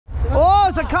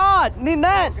it's a cod. Need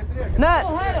net. Net.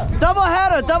 Double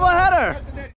header. Double header.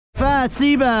 Fat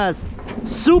sea bass.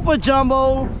 Super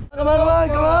jumbo. Come on, come on,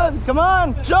 come on. Come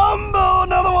on. Jumbo.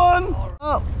 Another one.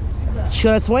 Oh.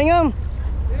 Should I swing him?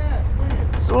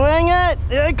 Swing it.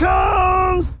 Here it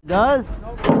comes. Does?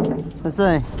 Let's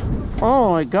see.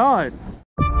 Oh my God.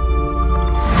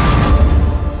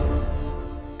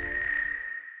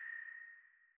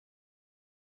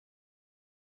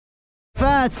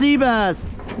 Fat sea bass,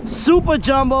 super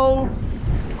jumbo.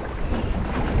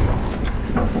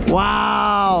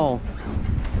 Wow,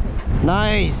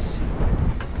 nice.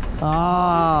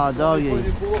 Ah,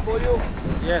 doggy.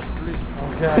 Yes, please.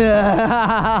 Okay.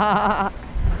 Yeah.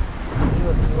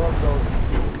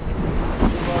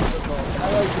 I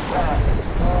like the cat.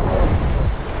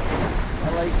 I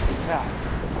like the cat.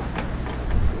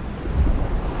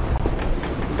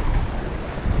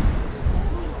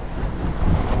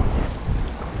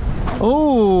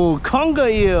 Oh, conga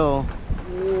eel.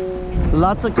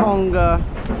 Lots of conga.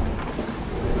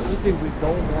 Anything we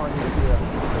don't want here.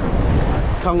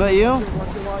 Conga eel?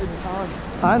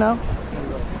 I know.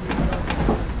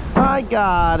 I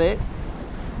got it.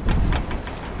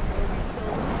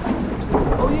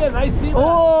 Oh yeah, nice sea bass.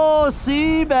 Oh,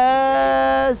 sea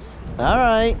bass. All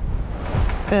right.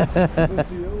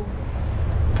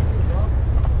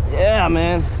 Yeah,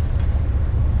 man.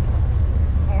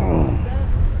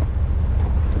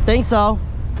 I think so.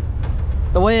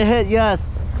 The way it hit,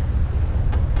 yes.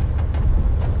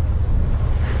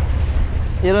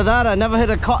 Either that, I never hit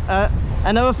a cod.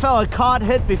 I never felt a cod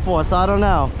hit before, so I don't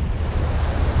know.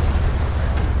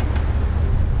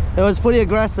 It was pretty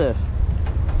aggressive.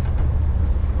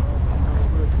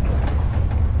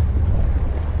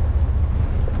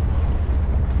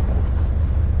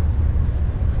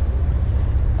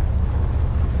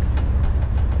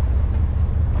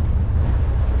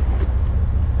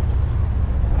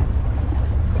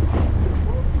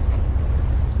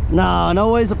 No,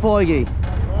 no way's a porgy.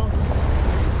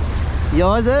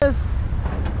 Yours is?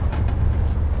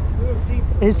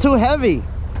 It's too heavy.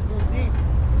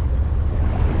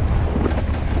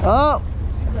 Oh,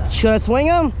 should I swing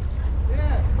him?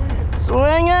 Yeah,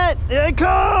 swing it. Here it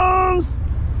comes.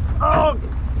 Oh,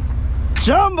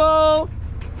 jumbo.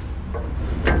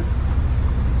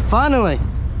 Finally.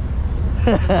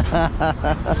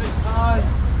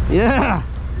 Yeah.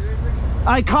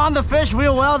 I caught the fish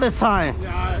real well this time.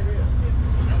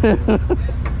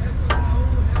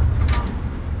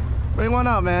 Bring one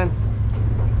up, man.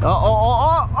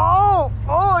 Oh,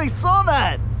 I saw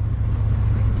that.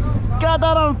 Got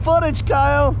that on footage,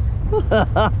 Kyle.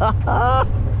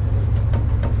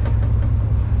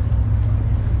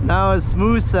 Now it's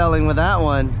smooth sailing with that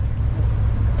one.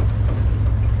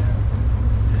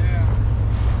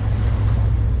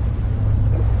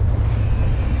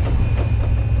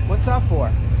 What's that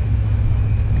for?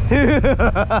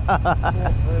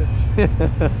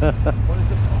 What is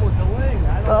it? Oh, it's a ling.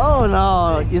 Oh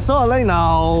no, you saw a ling?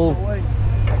 No.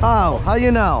 How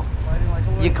you know?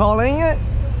 Like You calling it?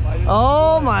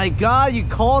 Oh my God, you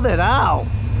called it out,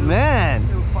 man.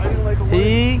 Like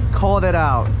He called it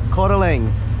out. Caught a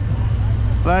ling.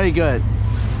 Very good.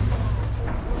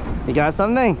 You got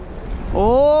something?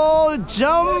 Oh,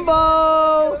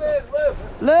 jumbo!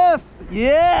 Lift!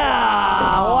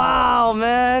 Yeah! Wow,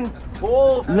 man!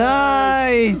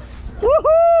 Nice!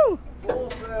 Woohoo!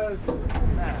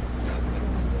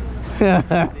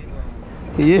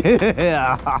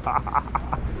 Yeah!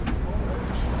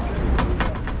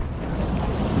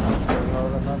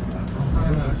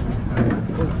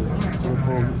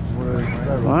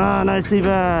 Wow, nice sea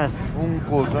bass.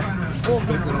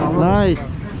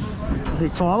 Nice. He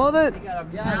swallowed it?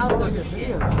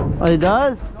 Oh, he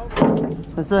does?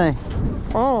 Let's see.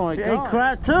 Oh my God. He ate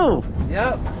crap too.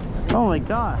 Yep. Oh my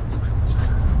God.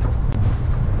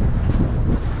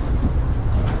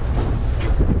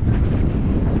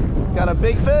 Got a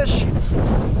big fish.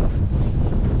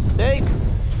 Big.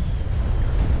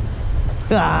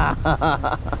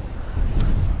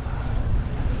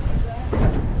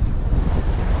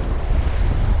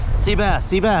 Sea bass,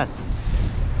 sea bass.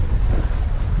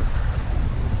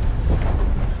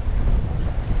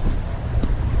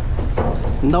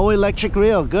 No electric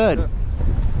reel, good.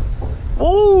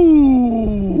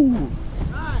 Oh!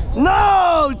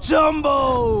 No,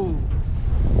 jumbo!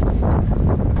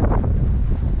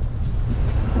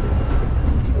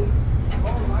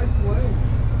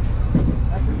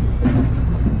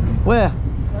 Where?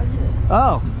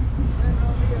 Oh.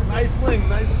 Nice ling,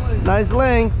 nice ling. Nice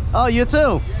ling. Oh, you too?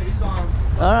 Yeah, he's on.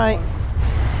 All right.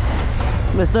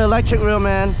 Mr. Electric Reel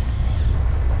Man.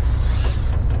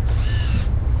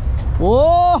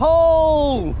 Whoa!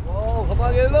 Whoa, how about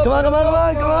Come on, come on, come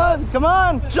on, come on, come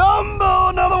on. Jumbo,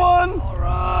 another one. All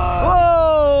right.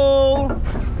 Whoa.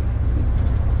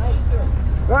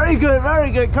 Very good,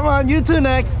 very good. Come on, you two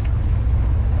next.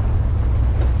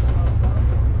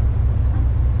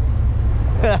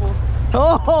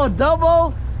 Oh,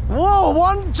 double. Whoa,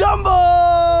 one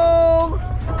jumbo.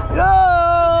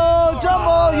 Yo,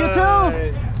 jumbo, you too.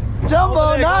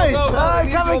 Jumbo, nice. All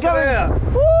right, coming,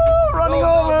 coming. Woo, running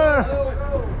over.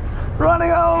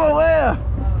 Running over where?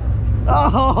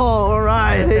 Oh, all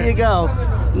right, here you go.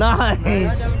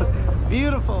 Nice.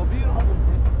 Beautiful, beautiful.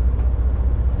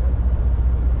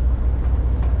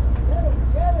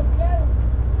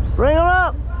 Bring him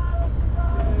up.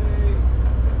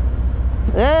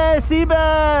 Hey,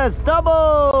 Seabass,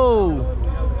 double.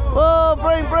 Whoa,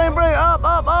 bring, up,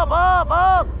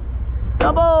 up.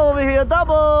 Double over here,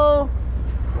 double.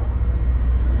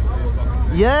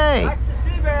 Yay. That's the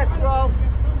sea bass, bro.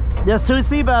 There's two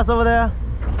sea bass over there.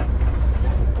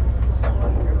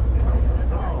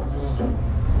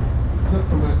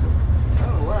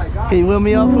 Can you wheel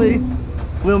me up, please?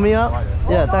 Wheel me up?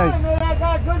 Yeah, thanks. I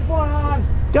got a good one on.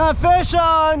 Got fish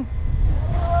on.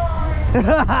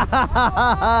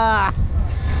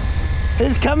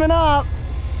 He's coming up.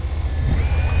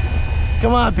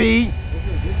 Come on, Pete.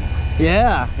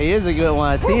 Yeah, he is a good one.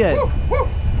 I see it.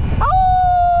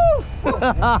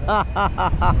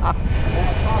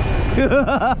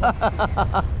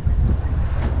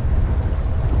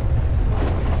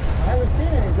 I haven't seen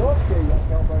any dogs here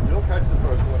yet, but you'll catch the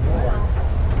first one.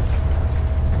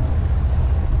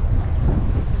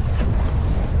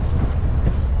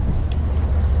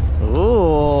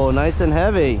 Ooh, nice and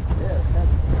heavy.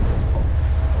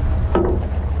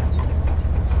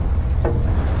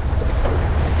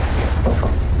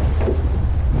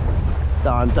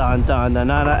 Dun dun dun dun.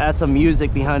 Now add some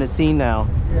music behind the scene now.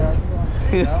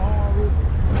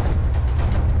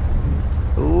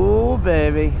 Ooh,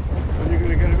 baby. Are you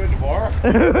gonna get him in tomorrow?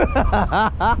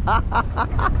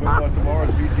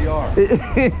 Tomorrow's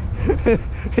BTR.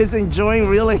 He's enjoying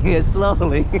reeling it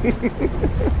slowly.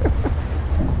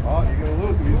 Oh, you're gonna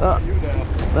lose him. He's got you now.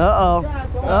 Uh-oh.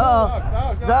 Uh-oh.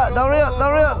 Don't reel,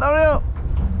 don't reel, don't reel.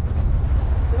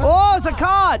 Oh, it's a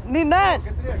cod. Need net.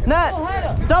 Net.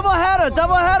 Double header,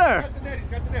 double header.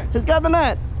 He's got the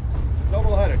net.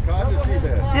 Double header, cod and sea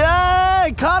bass.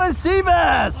 Yay, cod and sea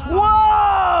bass.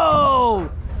 Whoa.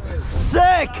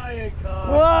 Sick.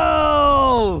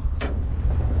 Whoa.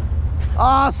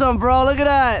 Awesome, bro. Look at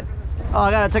that. Oh,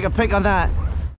 I gotta take a pic on that.